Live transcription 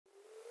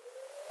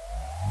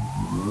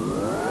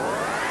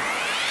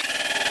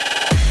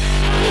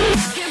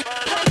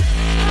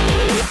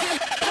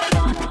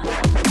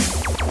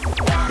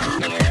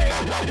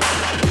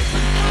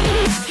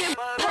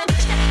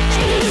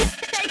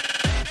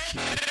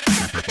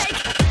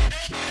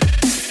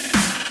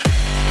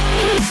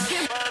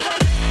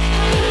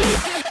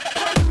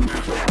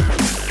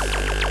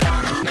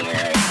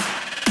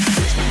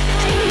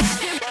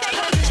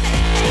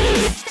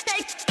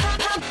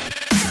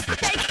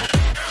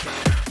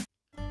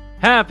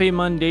Happy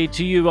Monday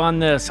to you on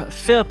this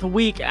 5th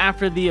week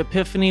after the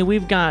Epiphany.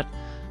 We've got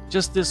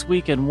just this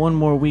week and one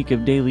more week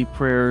of daily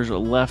prayers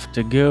left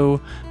to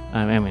go.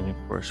 I mean, of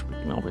course, we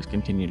can always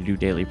continue to do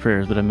daily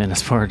prayers, but I meant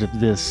as part of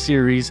this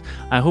series.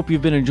 I hope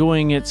you've been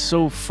enjoying it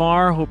so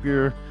far. Hope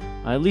you're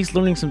at least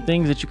learning some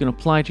things that you can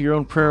apply to your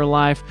own prayer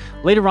life.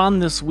 Later on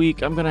this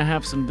week, I'm going to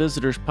have some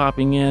visitors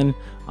popping in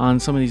on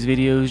some of these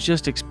videos,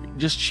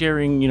 just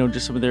sharing,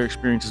 just some of their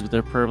experiences with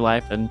their prayer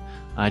life, and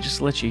just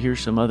to let you hear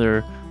some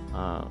other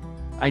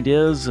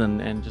ideas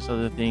and just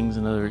other things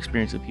and other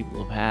experiences that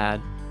people have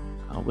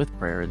had with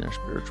prayer in their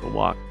spiritual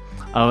walk.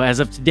 As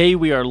of today,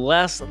 we are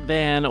less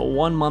than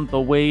 1 month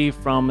away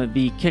from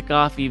the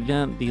kickoff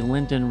event, the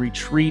Lenten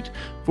retreat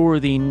for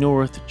the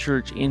North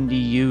Church Indy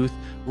youth.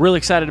 Really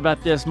excited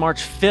about this.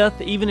 March 5th,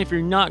 even if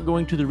you're not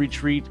going to the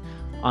retreat,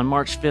 on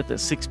March 5th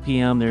at 6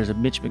 p.m., there's a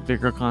Mitch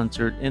McVicker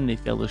concert in the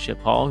Fellowship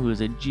Hall, who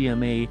is a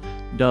GMA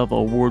Dove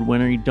Award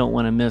winner. You don't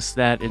want to miss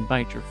that.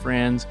 Invite your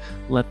friends.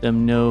 Let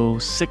them know.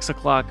 6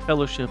 o'clock,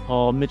 Fellowship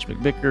Hall, Mitch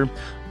McVicker.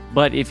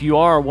 But if you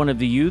are one of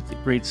the youth,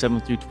 grades 7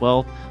 through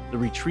 12, the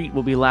retreat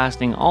will be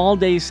lasting all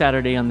day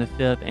Saturday on the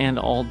 5th and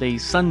all day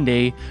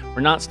Sunday.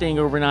 We're not staying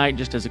overnight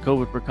just as a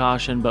COVID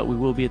precaution, but we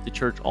will be at the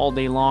church all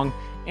day long,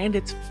 and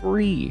it's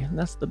free.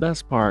 That's the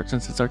best part.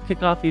 Since it's our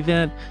kickoff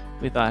event,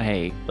 we thought,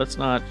 hey, let's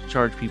not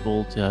charge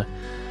people to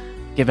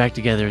get back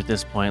together at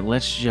this point.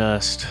 Let's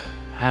just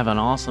have an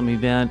awesome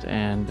event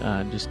and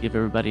just give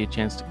everybody a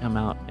chance to come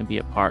out and be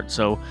a part.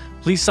 So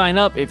please sign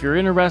up if you're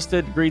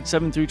interested, grades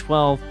 7 through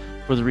 12,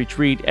 for the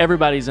retreat.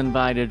 Everybody's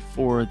invited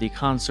for the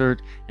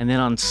concert. And then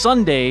on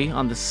Sunday,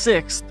 on the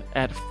 6th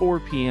at 4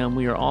 p.m.,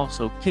 we are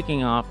also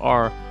kicking off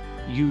our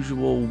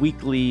usual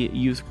weekly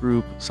youth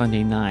group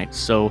Sunday night.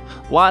 So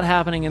a lot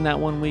happening in that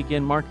one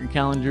weekend. Mark your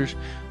calendars.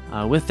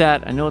 With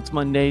that, I know it's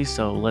Monday,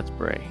 so let's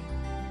pray.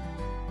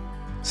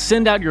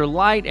 Send out your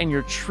light and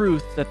your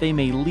truth, that they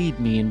may lead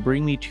me and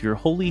bring me to your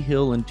holy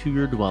hill and to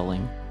your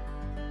dwelling.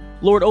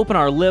 Lord, open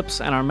our lips,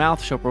 and our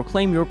mouth shall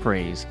proclaim your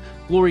praise.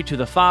 Glory to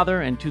the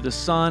Father, and to the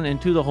Son, and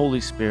to the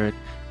Holy Spirit,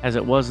 as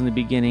it was in the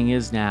beginning,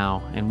 is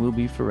now, and will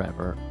be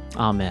forever.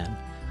 Amen.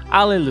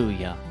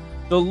 Alleluia.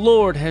 The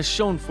Lord has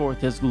shown forth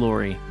his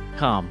glory.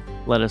 Come,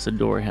 let us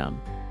adore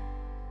him.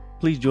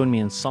 Please join me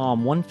in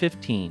Psalm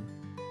 115.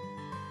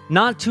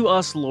 Not to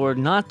us, Lord,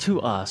 not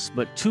to us,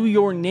 but to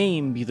your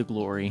name be the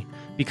glory,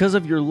 because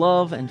of your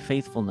love and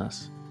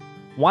faithfulness.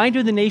 Why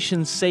do the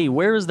nations say,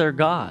 where is their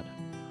God?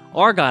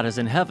 Our God is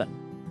in heaven.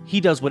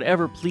 He does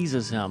whatever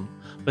pleases him.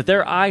 But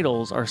their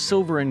idols are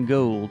silver and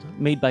gold,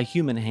 made by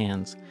human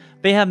hands.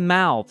 They have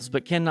mouths,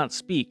 but cannot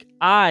speak,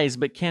 eyes,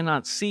 but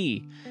cannot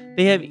see.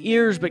 They have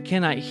ears, but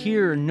cannot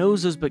hear,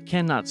 noses, but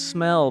cannot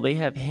smell. They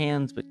have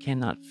hands, but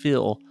cannot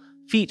feel,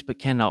 feet, but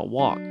cannot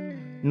walk,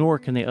 nor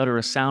can they utter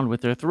a sound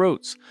with their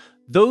throats.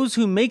 Those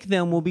who make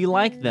them will be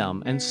like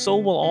them, and so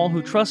will all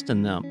who trust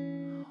in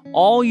them.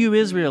 All you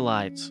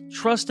Israelites,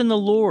 trust in the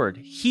Lord.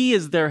 He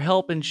is their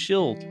help and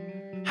shield.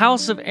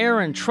 House of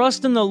Aaron,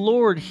 trust in the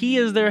Lord. He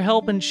is their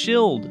help and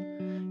shield.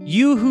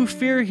 You who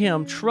fear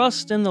him,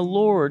 trust in the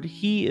Lord.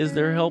 He is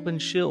their help and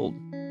shield.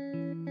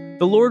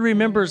 The Lord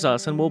remembers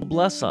us and will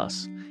bless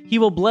us. He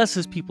will bless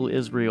his people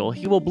Israel.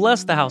 He will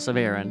bless the house of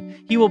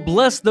Aaron. He will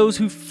bless those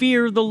who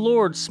fear the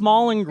Lord,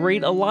 small and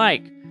great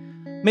alike.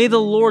 May the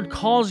Lord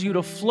cause you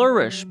to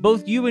flourish,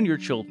 both you and your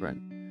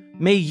children.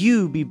 May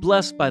you be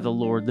blessed by the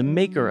Lord, the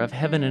maker of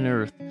heaven and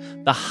earth.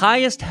 The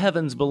highest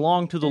heavens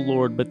belong to the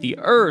Lord, but the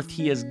earth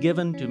he has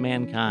given to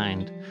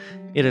mankind.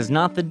 It is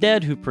not the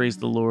dead who praise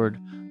the Lord,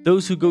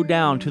 those who go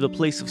down to the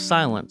place of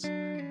silence.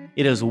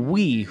 It is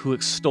we who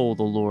extol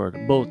the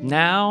Lord, both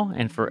now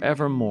and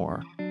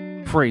forevermore.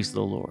 Praise the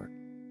Lord.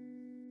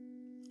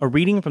 A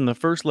reading from the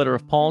first letter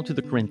of Paul to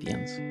the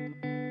Corinthians.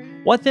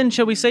 What then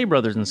shall we say,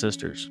 brothers and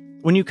sisters?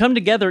 When you come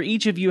together,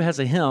 each of you has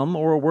a hymn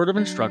or a word of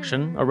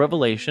instruction, a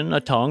revelation,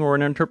 a tongue, or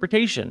an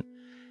interpretation.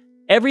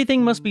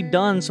 Everything must be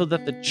done so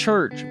that the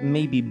church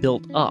may be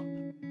built up.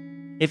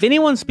 If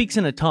anyone speaks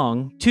in a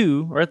tongue,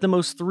 2 or at the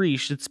most 3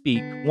 should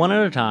speak, one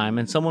at a time,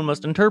 and someone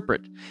must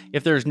interpret.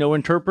 If there is no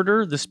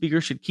interpreter, the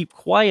speaker should keep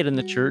quiet in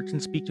the church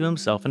and speak to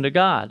himself and to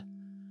God.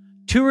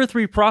 2 or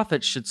 3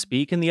 prophets should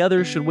speak, and the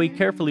others should weigh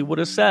carefully what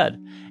is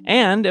said.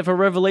 And if a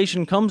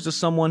revelation comes to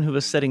someone who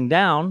is sitting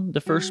down,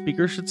 the first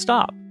speaker should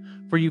stop.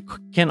 For you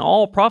can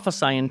all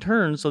prophesy in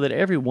turn, so that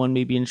everyone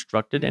may be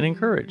instructed and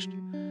encouraged.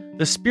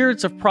 The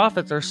spirits of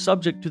prophets are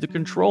subject to the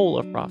control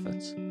of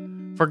prophets.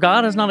 For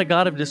God is not a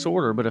God of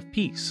disorder, but of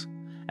peace,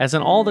 as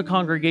in all the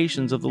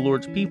congregations of the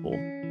Lord's people.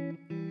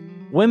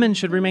 Women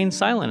should remain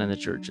silent in the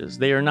churches.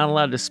 They are not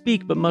allowed to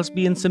speak, but must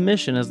be in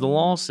submission, as the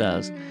law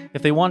says.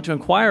 If they want to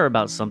inquire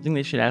about something,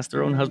 they should ask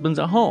their own husbands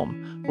at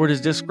home, for it is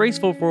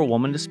disgraceful for a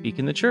woman to speak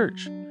in the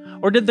church.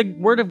 Or did the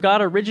word of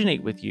God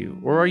originate with you?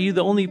 Or are you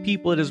the only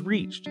people it has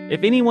reached?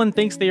 If anyone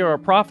thinks they are a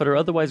prophet or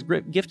otherwise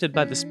gifted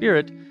by the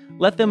Spirit,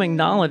 let them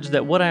acknowledge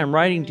that what I am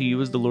writing to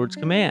you is the Lord's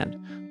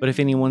command. But if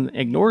anyone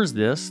ignores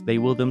this, they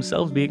will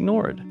themselves be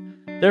ignored.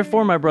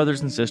 Therefore, my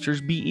brothers and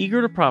sisters, be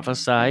eager to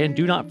prophesy and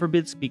do not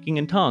forbid speaking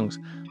in tongues.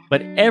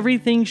 But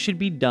everything should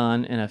be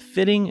done in a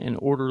fitting and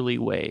orderly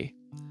way.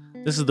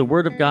 This is the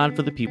word of God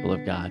for the people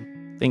of God.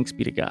 Thanks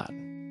be to God.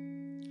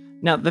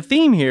 Now, the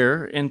theme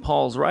here in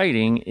Paul's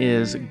writing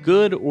is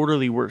good,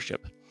 orderly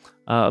worship.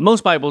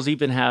 Most Bibles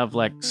even have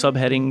like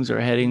subheadings or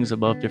headings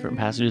above different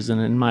passages, and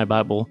in my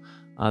Bible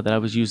that I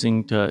was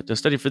using to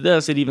study for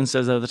this, it even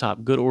says at the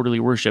top, good, orderly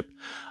worship.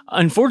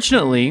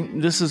 Unfortunately,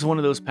 this is one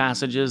of those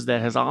passages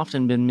that has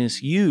often been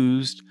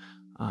misused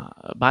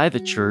by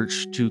the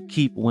church to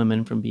keep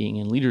women from being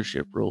in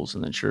leadership roles in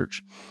the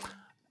church.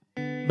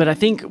 But I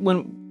think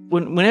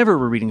whenever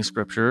we're reading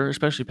scripture,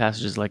 especially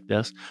passages like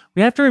this,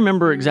 we have to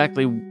remember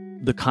exactly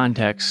the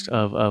context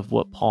of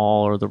what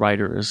Paul or the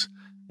writer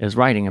is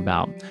writing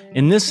about.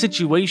 In this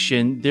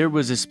situation, there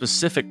was a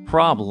specific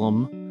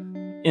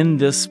problem in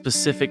this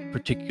specific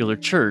particular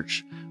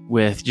church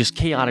with just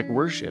chaotic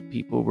worship.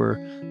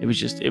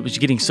 It was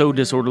getting so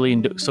disorderly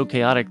and so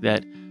chaotic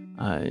that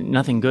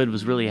nothing good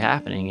was really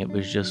happening. It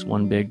was just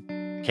one big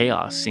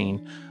chaos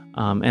scene.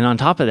 And on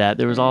top of that,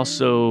 there was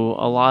also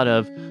a lot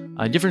of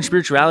different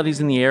spiritualities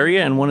in the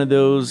area, and one of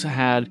those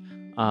had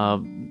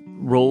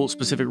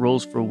specific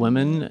roles for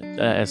women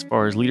as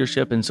far as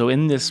leadership. And so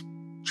in this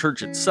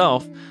church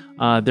itself,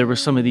 there were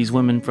some of these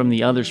women from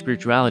the other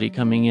spirituality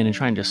coming in and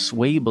trying to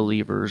sway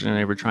believers, and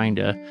they were trying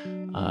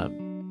to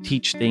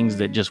teach things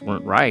that just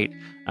weren't right,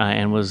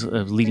 and was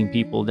leading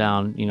people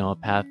down, a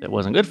path that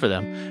wasn't good for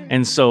them.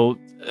 And so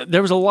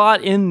there was a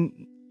lot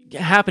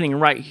happening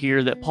right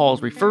here that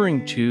Paul's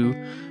referring to,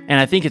 and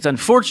I think it's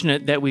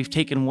unfortunate that we've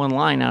taken one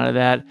line out of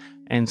that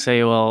and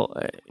say, well,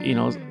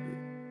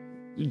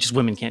 just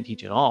women can't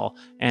teach at all,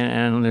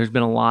 and there's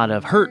been a lot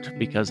of hurt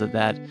because of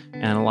that,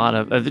 and a lot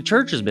of the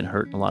church has been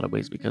hurt in a lot of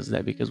ways because of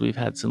that, because we've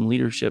had some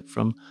leadership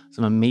from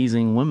some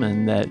amazing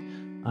women that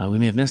we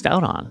may have missed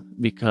out on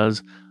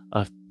because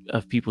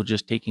of people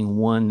just taking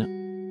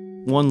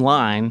one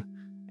line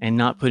and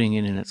not putting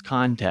it in its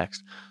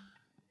context.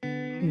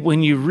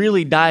 When you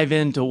really dive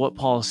into what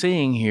Paul's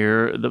saying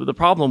here, the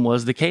problem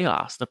was the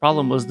chaos. The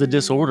problem was the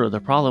disorder. The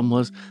problem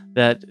was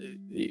that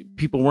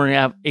people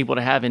weren't able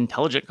to have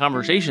intelligent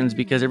conversations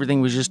because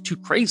everything was just too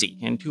crazy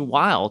and too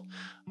wild.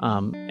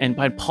 And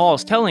by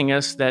Paul's telling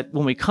us that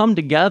when we come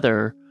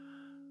together,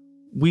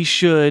 we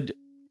should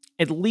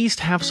at least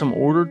have some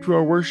order to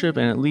our worship,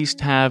 and at least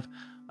have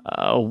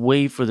a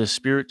way for the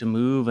Spirit to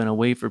move, and a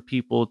way for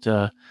people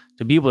to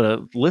be able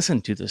to listen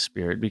to the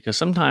Spirit. Because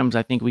sometimes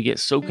I think we get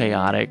so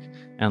chaotic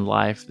in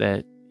life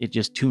that it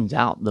just tunes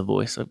out the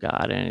voice of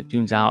God, and it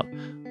tunes out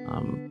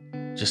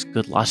just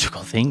good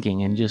logical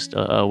thinking, and just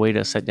a way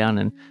to sit down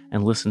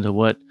and listen to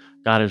what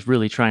God is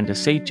really trying to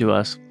say to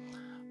us.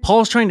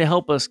 Paul's trying to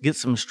help us get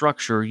some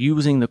structure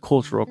using the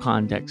cultural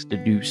context to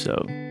do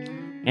so.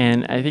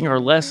 And I think our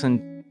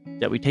lesson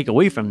that we take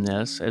away from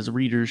this as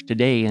readers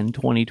today in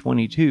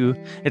 2022,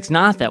 it's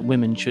not that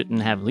women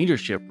shouldn't have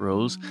leadership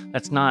roles.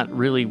 That's not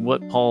really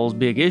what Paul's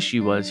big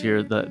issue was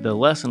here. The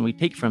lesson we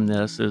take from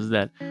this is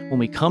that when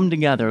we come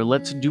together,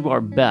 let's do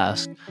our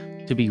best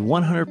to be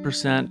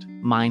 100%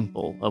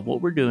 mindful of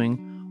what we're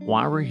doing,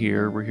 why we're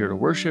here. We're here to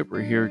worship.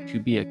 We're here to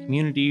be a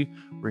community.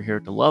 We're here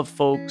to love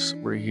folks.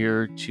 We're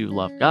here to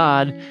love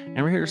God,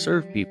 and we're here to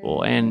serve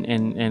people.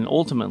 And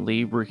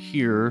ultimately, we're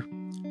here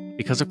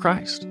because of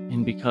Christ,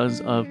 and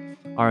because of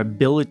our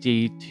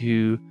ability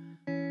to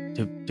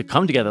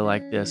come together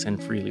like this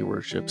and freely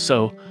worship.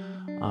 So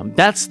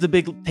that's the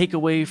big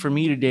takeaway for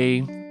me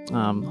today.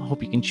 I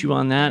hope you can chew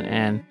on that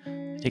and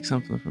take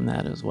something from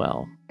that as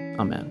well.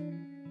 Amen.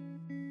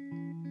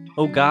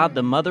 O God,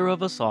 the mother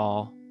of us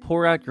all,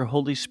 pour out your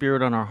Holy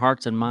Spirit on our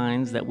hearts and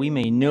minds, that we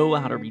may know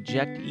how to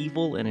reject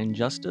evil and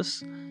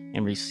injustice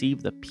and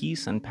receive the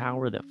peace and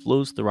power that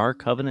flows through our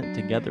covenant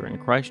together in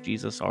Christ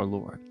Jesus our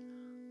Lord.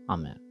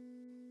 Amen.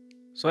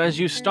 So as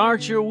you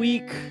start your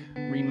week,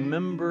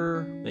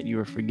 remember that you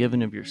are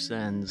forgiven of your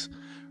sins.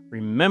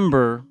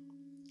 Remember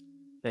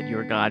that you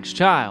are God's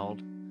child,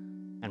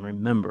 and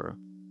remember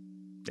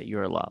that you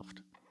are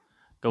loved.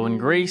 Go in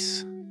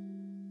grace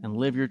and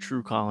live your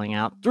true calling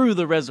out through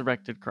the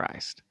resurrected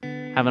Christ.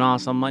 Have an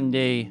awesome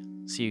Monday.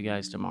 See you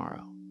guys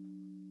tomorrow.